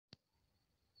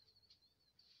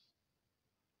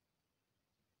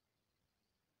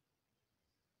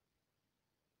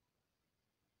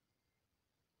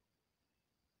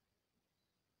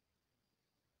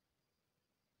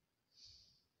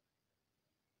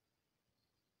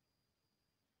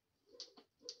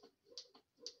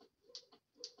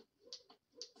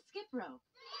row.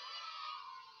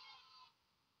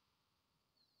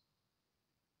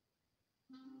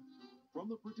 From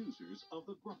the producers of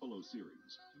the Gruffalo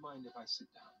series. Do you mind if I sit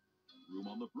down? Room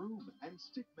on the Broom and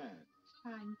Stickman.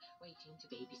 I'm waiting to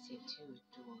babysit two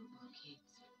adorable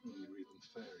kids. We read them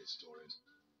fairy stories.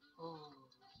 Oh,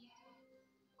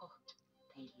 yeah. Oh,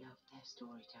 they love their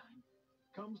story time.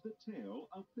 Comes the tale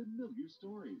of familiar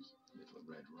stories. Little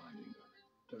Red Riding Hood.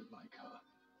 Don't like her.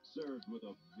 Served with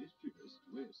a mischievous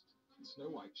twist. In Snow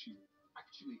White, she's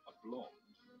actually a blonde.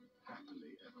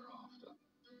 Happily ever after.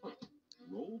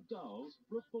 Roald Dahl's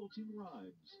revolting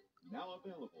rhymes. Now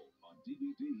available on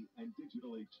DVD and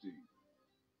digital HD.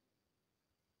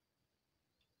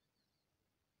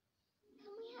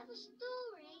 Can we have a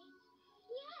story?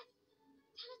 Yes.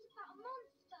 Tell us about a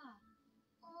monster.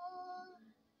 Or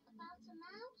about a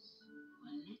mouse?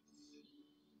 Well, let's see.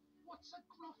 What's a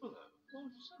Gruffalo?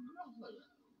 What's a Gruffalo?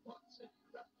 What's a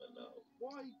Gruffalo?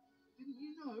 Why, didn't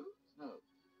you know? No.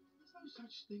 There's no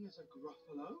such thing as a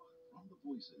Gruffalo. From the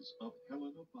voices of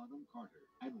Helena Bonham Carter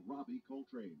and Robbie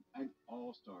Coltrane, an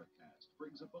all-star cast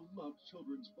brings a beloved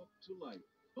children's book to life.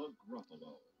 The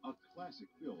Gruffalo, a classic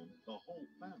film the whole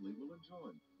family will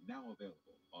enjoy. Now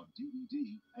available on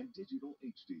DVD and digital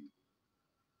HD.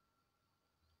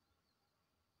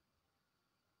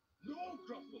 No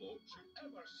Gruffalo should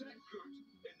ever set foot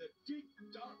in the deep,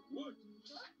 dark woods.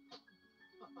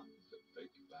 The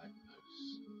big bad mouse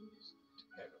is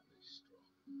terribly strong.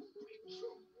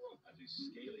 And his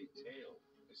scaly tail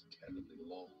is terribly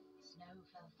long. Snow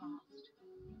fell fast,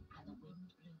 and the wind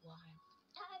blew wild,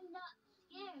 I'm not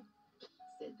scared.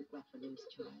 said the Gruffalo's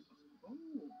child.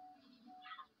 Oh,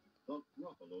 The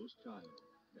Gruffalo's Child.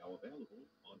 Now available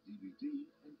on DVD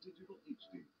and digital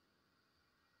HD.